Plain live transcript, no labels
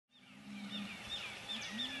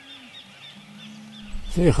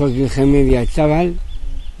Soy Paco Achaval,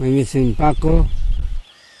 me dicen Paco.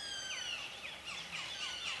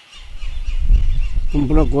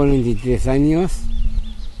 Cumplo 43 años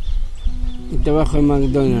y trabajo en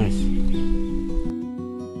McDonald's.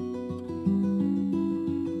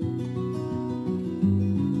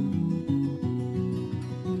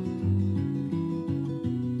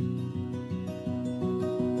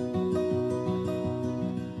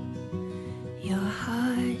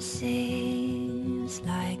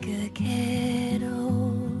 Like a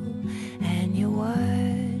kettle, and your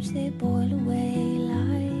words they boil away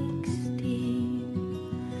like steam,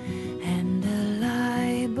 and the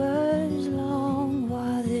lie burns long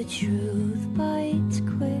while the truth bites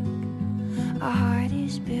quick. Our heart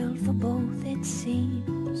is built for both, it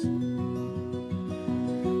seems.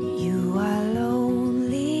 You are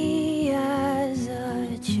lonely as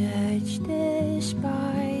a church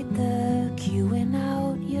despite the queuing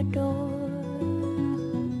out your door.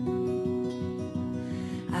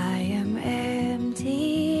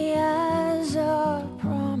 Empty as a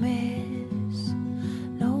promise,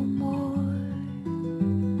 no more.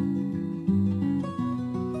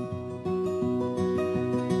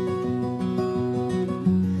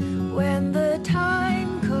 When the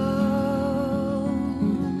time comes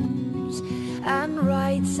and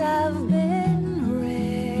rights have been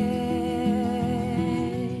read,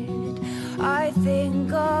 I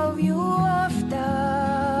think of you often.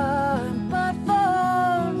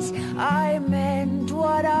 I meant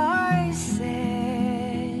what I said.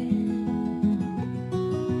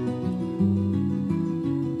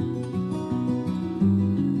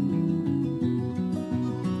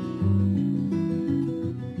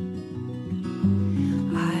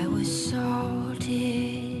 I was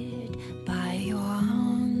salted by your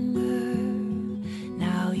hunger.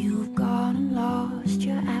 Now you've gone and lost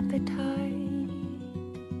your appetite.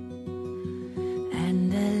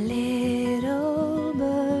 And a little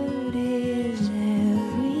bird is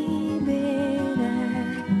every bit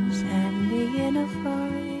as handy in a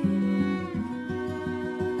fight.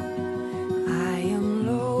 I am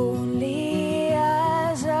lonely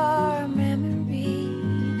as our memory,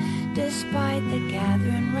 despite the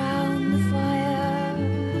gathering round the fire.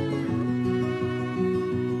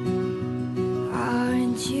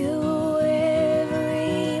 Aren't you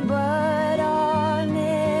every bird on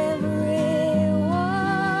every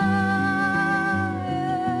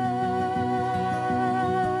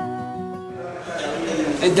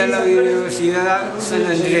Esta es la Universidad San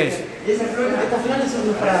Andrés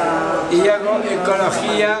y hago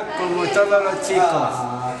ecología como todos los chicos.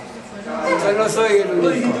 Yo no soy el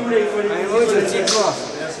único, hay muchos chicos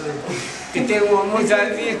que tengo mucha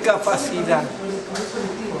discapacidad.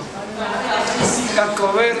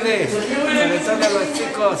 Paco Verde, sobre todo los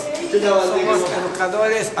chicos, somos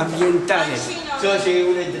educadores ambientales. Yo llegué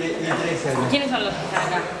una y 13 años. ¿Quiénes son los que están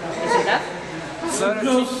acá? ¿De edad? Son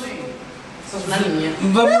los Sos una niña.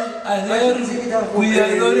 Vamos a ser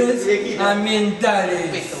cuidadores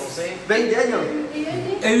ambientales. 20 años.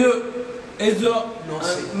 Eso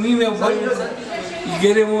a mí me parece y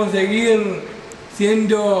queremos seguir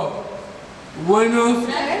siendo buenos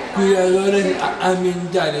cuidadores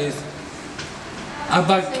ambientales.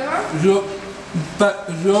 Yo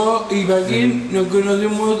y Paquín nos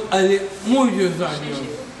conocemos hace muchos años.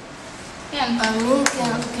 A mí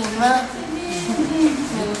que más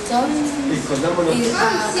me gustó ir a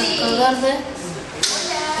Paco Verde,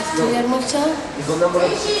 estudiar mucho y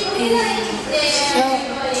yo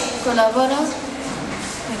colaboro,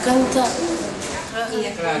 me encanta.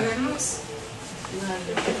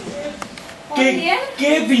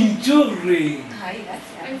 ¡Qué pinchurri! Ay,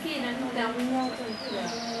 gracias. Tranquila, no te amo, tranquila.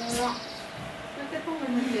 No te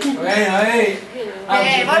pongas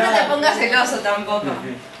Vos no te pongas celoso tampoco.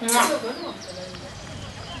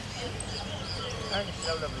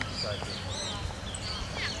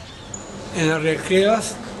 En los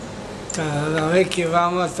recreos, cada vez que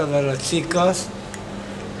vamos, todos los chicos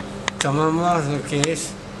tomamos lo que es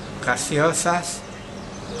gaseosas,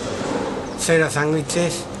 0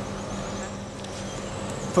 sándwiches,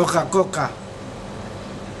 poca coca.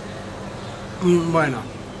 Bueno,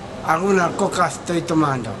 alguna coca estoy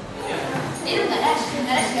tomando. Era un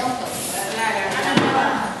garaje de auto.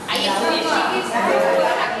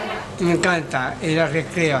 Me encanta ir a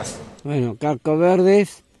recreos. Bueno, Paco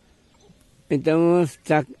Verdes, estamos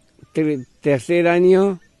tercer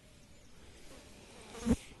año.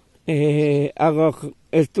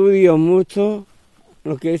 Estudio mucho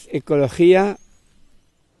lo que es ecología.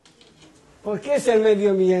 ¿Por qué es el medio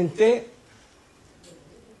ambiente?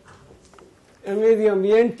 El medio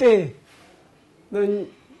ambiente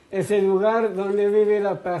es el lugar donde viven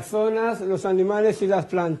las personas, los animales y las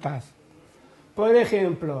plantas. Por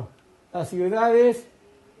ejemplo, las ciudades,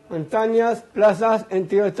 montañas, plazas,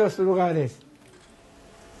 entre otros lugares.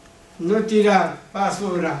 No tirar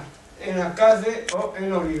basura en la calle o en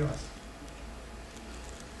los ríos.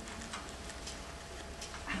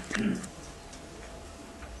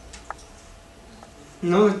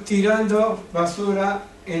 No tirando basura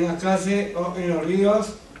en la calle o en los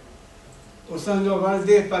ríos, usando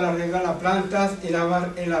baldes para regar las plantas y lavar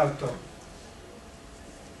el auto.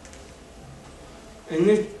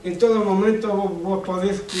 En todo momento vos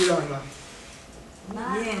podés cuidarla.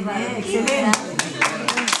 Bien, excelente.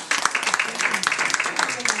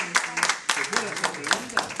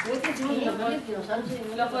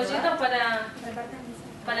 Los folletos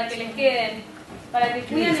para que les queden, para que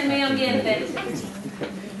cuiden el medio ambiente.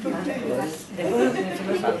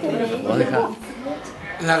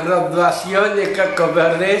 La graduación de Cacos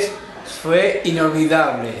Verdes fue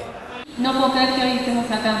inolvidable. No puedo creer que hoy estemos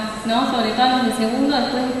acá, ¿no? Sobre todo los de segundo,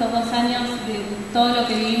 después de estos 2 años de todo lo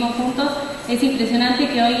que vivimos juntos, es impresionante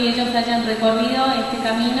que hoy ellos hayan recorrido este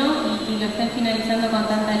camino y lo estén finalizando con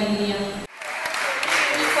tanta alegría.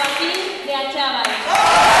 Paco Achaval.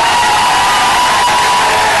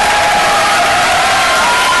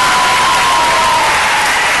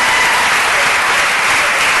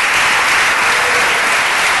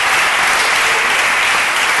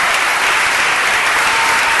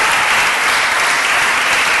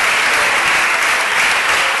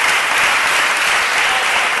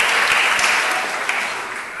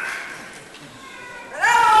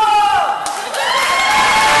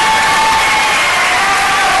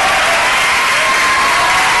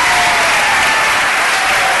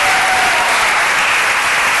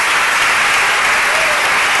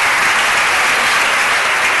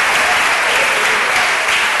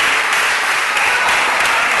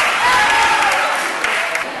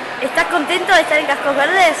 ¿Estás contento de estar en Cascos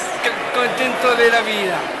Verdes? Contento de la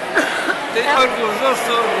vida. Estoy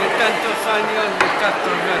orgulloso de tantos años de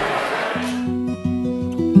Cascos Verdes.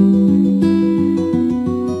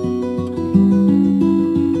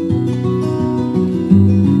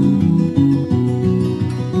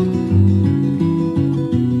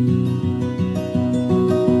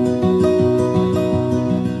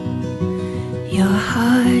 Your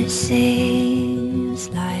heart sings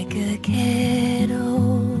like a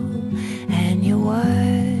kettle, and your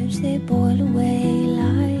words they boil away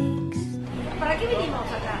like. ¿Para qué vinimos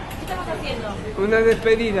acá? ¿Qué estamos haciendo? Una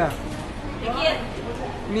despedida ¿De quién?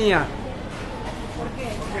 mía. ¿Por qué?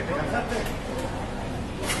 ¿Te casaste?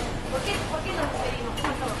 ¿Por qué nos despedimos? ¿Qué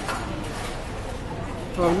pasó?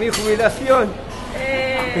 Por mi jubilación.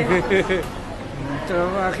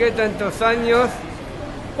 Trabajé tantos años,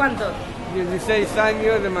 ¿Cuántos? 16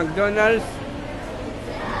 años de McDonald's.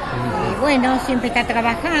 Y bueno, siempre está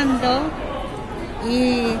trabajando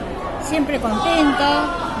y siempre contento,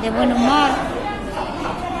 de buen humor,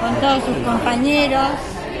 con todos sus compañeros.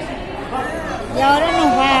 Y ahora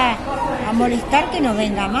nos va a molestar que no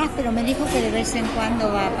venga más, pero me dijo que de vez en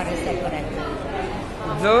cuando va a aparecer por aquí.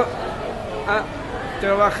 Yo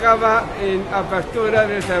trabajaba en apertura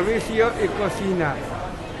de servicio y cocina.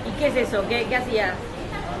 ¿Y qué es eso? ¿Qué hacías?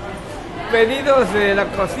 Pedidos de la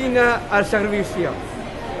cocina al servicio.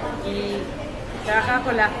 ¿Y trabajabas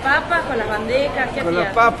con las papas, con las bandejas? ¿Qué Con hacías?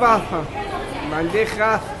 las papas,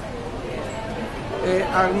 bandejas,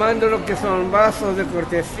 armando lo que son vasos de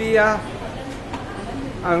cortesía,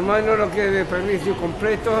 armando lo que es de permisos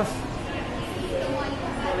completos.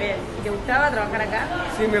 Muy bien. ¿Y te gustaba trabajar acá?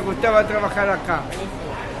 Sí, me gustaba trabajar acá.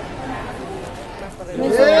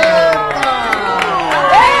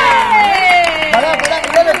 Pará,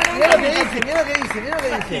 mirá lo que dice.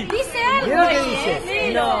 Dice algo. Mirá lo que dice.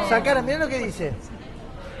 Sí, no. Sacara, mirá lo que dice.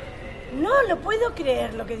 No lo puedo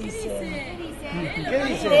creer lo que dice. ¿Qué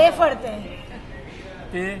dice? Lee fuerte.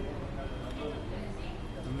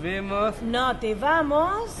 Vemos, No, te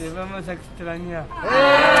vamos. te vamos a extrañar.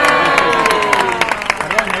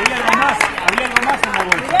 Perdón, había algo más en la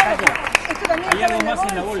bolsa. Mirá, esto también Hay estaba algo en la más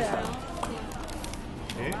en la bolsa.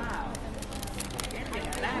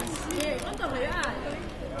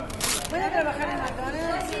 ¿Puedo trabajar en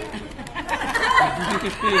McDonald's?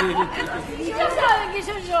 Ya saben que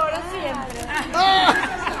yo lloro siempre.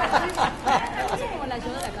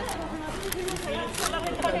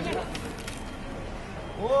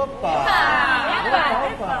 ¡Opa!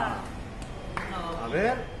 A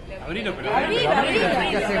ver. Abrilo, pero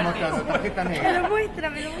 ¿Qué hacemos acá? La tarjeta negra. Me lo muestra.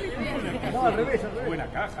 No, al revés. buena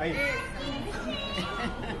caja ahí.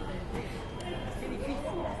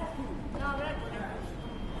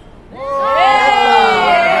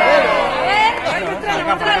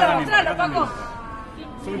 Mostralo. Mostralo, Paco.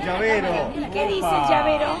 Es un llavero. ¿Qué dice el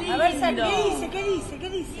llavero? A ver, ¿qué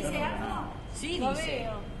dice? Sí, dice.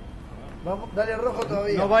 Vamos, dale rojo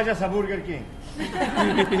todavía. No vayas a Burger King.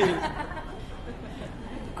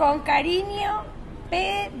 Con cariño,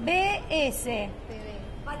 PBS.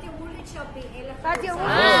 Patio Bullet Shopping. Patio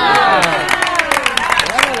Bullet.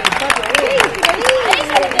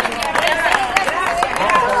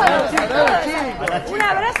 Un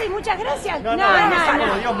abrazo y muchas gracias. No,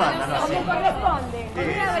 Dios manda. Como corresponde.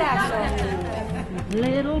 Un abrazo.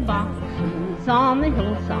 Little boxes on the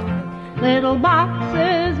hillside, little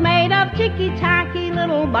boxes made of ticky-tacky,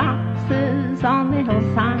 little boxes on the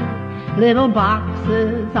hillside, little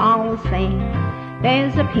boxes all the same.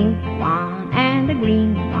 There's a pink one and a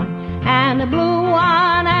green one and a blue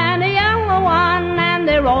one and a yellow one, and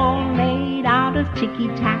they're all made out of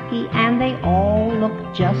ticky-tacky and they all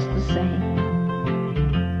look just the same.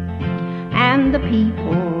 And the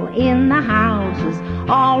people in the houses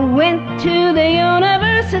all went to the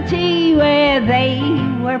university where they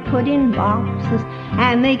were put in boxes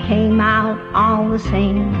and they came out all the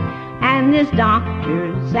same. And there's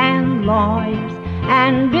doctors and lawyers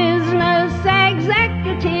and business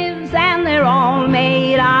executives and they're all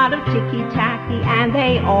made out of ticky-tacky and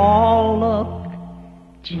they all look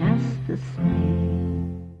just the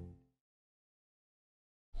same.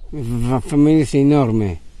 La familia es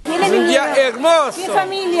enorme. Es un día hermoso. ¿Qué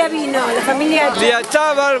familia vino? La familia de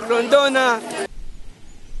Achaval, Rondona.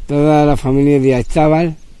 Toda la familia de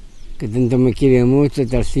Achaval, que tanto me quiere mucho,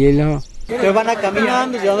 hasta el cielo. Pero van a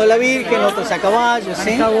caminando, llevando a la Virgen, otros a caballo,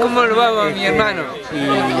 ¿sí? ¿Cómo lo vamos, mi hermano?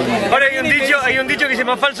 Ahora hay un dicho que dice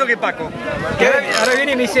más falso que Paco. Ahora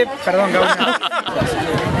viene y me dice, perdón, Gowland.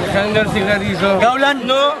 Dejando el cigarrillo. ¿Gowland?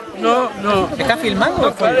 No. ¿Se está filmando?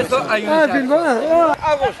 No, para eso hay un filmado.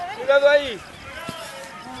 Vamos, cuidado ahí.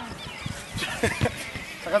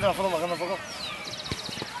 Sacate la foto, bajando un poco.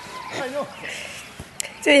 Ay, no.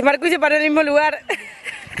 Se desmarcó y se paró en el mismo lugar.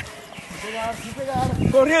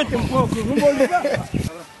 Corriente un poco, no volverá.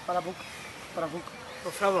 Para poco.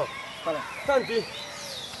 Por favor. Para. Santi.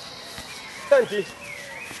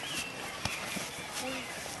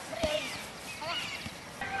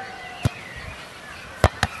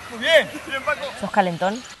 Muy bien, Paco. ¿Sos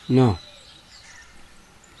calentón? No,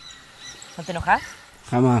 ¿No te enojas?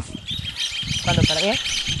 jamás. ¿Cuándo perdés?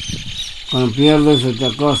 Cuando pierdo es otra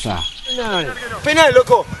cosa. Penal,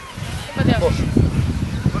 loco.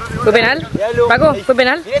 ¿Fue penal? Paco, ¿fue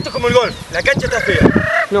penal? Mira, esto es como el gol. La cancha está fea.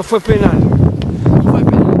 No fue penal.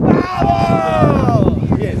 ¡Bravo!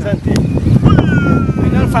 Bien, Santi.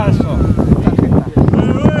 Penal falso.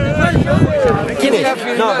 ¿Quién es?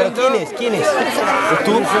 No, pero ¿quién es? ¿Es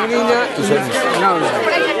tú? Mi sobrina, Tu sobrina.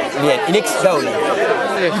 Bien, Inés Gowland.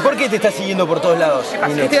 ¿Y por qué te estás siguiendo por todos lados,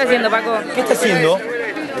 ¿Qué Inés? estoy haciendo, Paco? ¿Qué estás haciendo?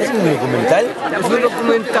 ¿Estás haciendo un documental? es un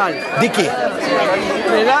documental ¿De qué?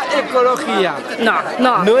 de la ecología.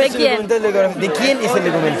 No, No ¿de es un quién? documental de ecología. ¿De quién es el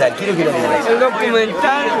documental? Quiero que lo digas. El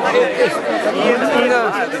documental es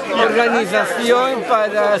una organización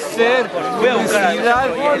para hacer publicidad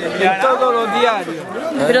en todos los diarios.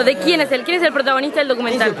 ¿Pero de quién es él? ¿Quién es el protagonista del ¿Quién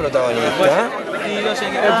es documental? el protagonista?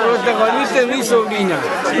 El protagonista es mi sobrina.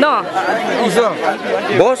 No. ¿Y yo?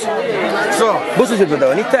 ¿Vos? Yo. ¿Vos sos el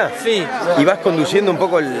protagonista? Sí. ¿Y vas conduciendo un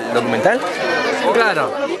poco el documental?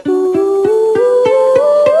 Claro.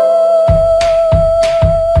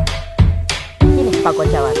 ¿Quién es Paco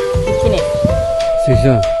Achaval? ¿Quién es? Sí,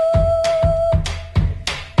 yo.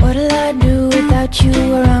 What'll I do without you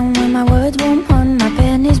around when my words won't pun, my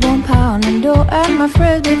pennies won't pound, and my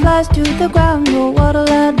frisbee flies to the ground? Well, what'll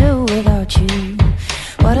I do without you?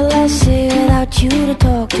 What'll I say without you to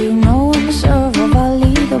talk to? No one to serve if I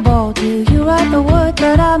leave the ball to you. Write the word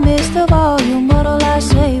that I missed the volume. What'll I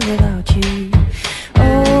say without you?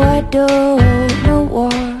 Oh, I don't know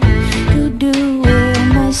what to do with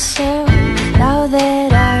myself now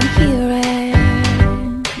that I'm here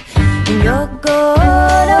and you're gone.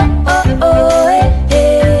 Oh, oh, hey,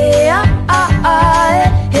 hey,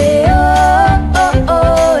 hey, oh,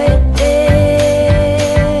 oh, hey,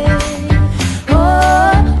 hey. Oh,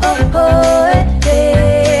 oh, oh,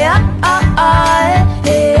 hey,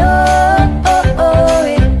 hey, oh, oh,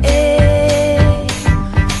 hey.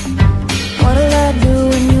 What'll I do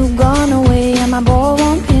when you've gone away and my ball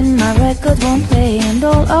won't pin, my records won't play, and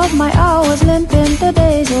all of my